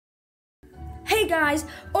Hey guys,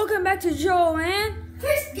 welcome back to Joe and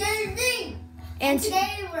Chris Gaming. And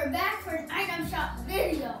today we're back for an item shop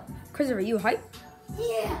video. Christopher, you hype?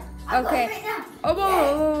 Yeah. I'm Okay. going right now. Oh,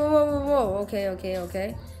 whoa.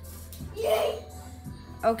 Okay. Yay.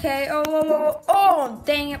 Okay, oh,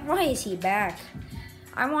 dang it, why is he back?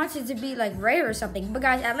 I want it to be like rare or something. But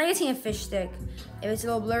guys, Atlantean fish stick. If it's a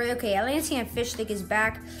little blurry, okay, Atlantean fish stick is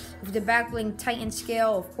back with the back bling Titan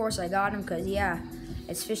scale. Of course I got him because yeah,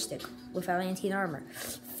 it's fish stick with Atlantean armor.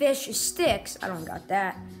 Fish sticks, I don't got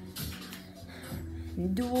that.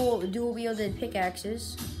 Dual wielded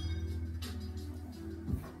pickaxes.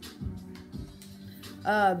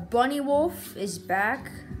 Bunny Wolf is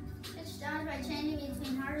back. It's done by changing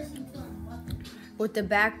between harvesting tool and weapon. With the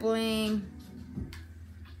back bling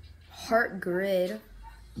heart grid.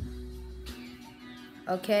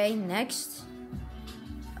 Okay, next.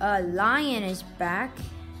 Lion is back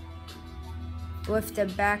with the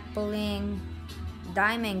back bling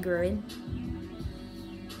diamond grid.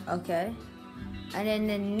 Okay. And then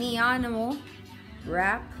the Neonimal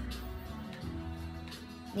wrap.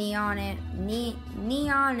 Neonimal,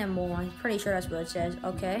 I'm pretty sure that's what it says.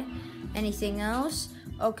 Okay. Anything else?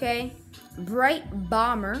 Okay. Bright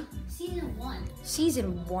Bomber. Season 1.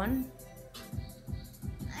 Season 1.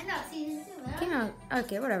 I know season 2. Came out.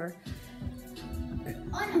 Okay, whatever.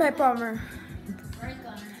 Oh, no. Bright Bomber. Bright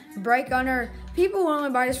Gunner. Bright Gunner. People will only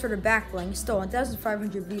buy this for the back bling. Still,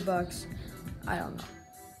 1,500 V-Bucks. I don't know.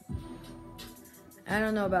 I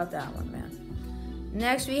don't know about that one, man.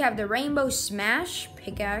 Next, we have the Rainbow Smash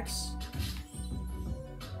pickaxe.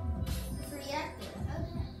 It's reactive.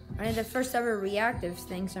 Okay. And then the first ever reactive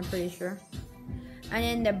things, I'm pretty sure. And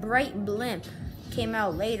then the Bright Blimp came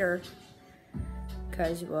out later.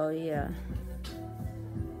 Cause, well, yeah.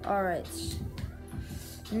 Alright.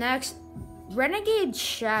 Next, Renegade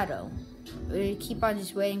Shadow. We keep on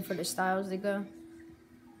just waiting for the styles to go.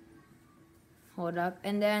 Hold up.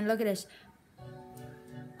 And then, look at this.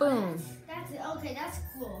 Boom. Okay, that's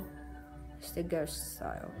cool. It's the ghost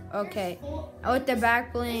style. Okay. Cool. With the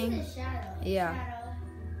back bling. This is the shadow. Yeah. Shadow.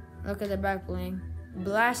 Look at the back bling.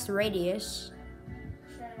 Blast Radius.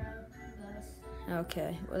 Shadow. Ghost.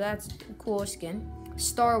 Okay. Well, that's a cool skin.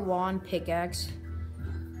 Star Wand pickaxe.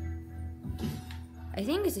 I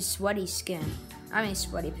think it's a sweaty skin. I mean,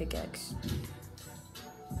 sweaty pickaxe.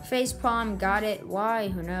 Facepalm, got it. Why?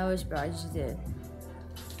 Who knows? But I just did.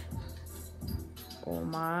 Oh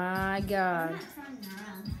my god. I'm not turning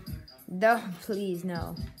around. No, please,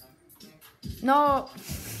 no. No.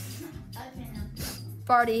 Okay, no.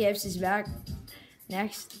 Party Hips is back.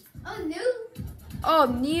 Next. Oh, new. Oh,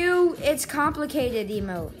 new. It's complicated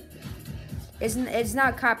emote. It's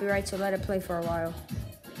not copyright, so let it play for a while.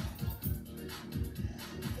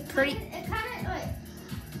 It Pretty. Kind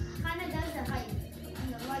of does the hype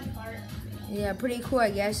and the light part. Yeah, pretty cool,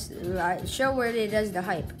 I guess. Show where it does the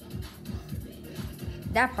hype.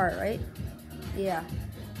 That part, right? Yeah.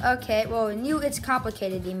 Okay, well, new it's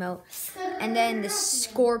complicated emote. And then the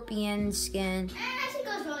scorpion skin.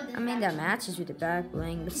 I mean, that matches with the back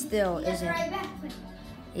bling, but still isn't.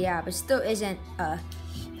 Yeah, but still isn't a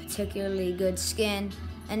particularly good skin.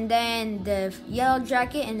 And then the yellow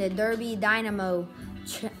jacket and the derby dynamo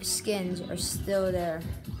skins are still there.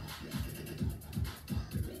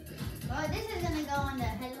 Well, this is gonna go on the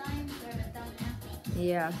headline or the thumbnail.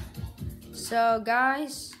 Yeah. So,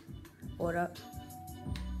 guys, what up?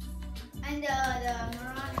 And the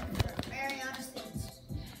Mariana skins.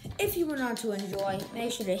 If you went on to enjoy,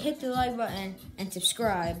 make sure to hit the like button and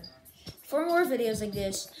subscribe for more videos like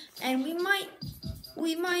this. And we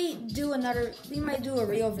might do a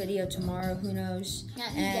real video tomorrow. Who knows?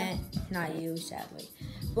 Not you, sadly.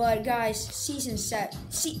 But guys, season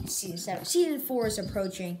 4 is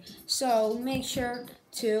approaching, so make sure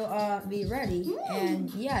to be ready. And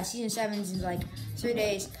yeah, season 7 is in like 3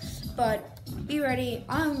 days, but be ready.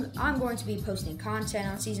 I'm going to be posting content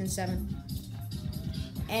on season 7.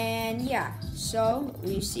 And yeah, so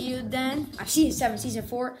we see you then. Season 7, season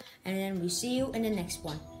 4, and then we see you in the next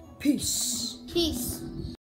one. Peace. Peace.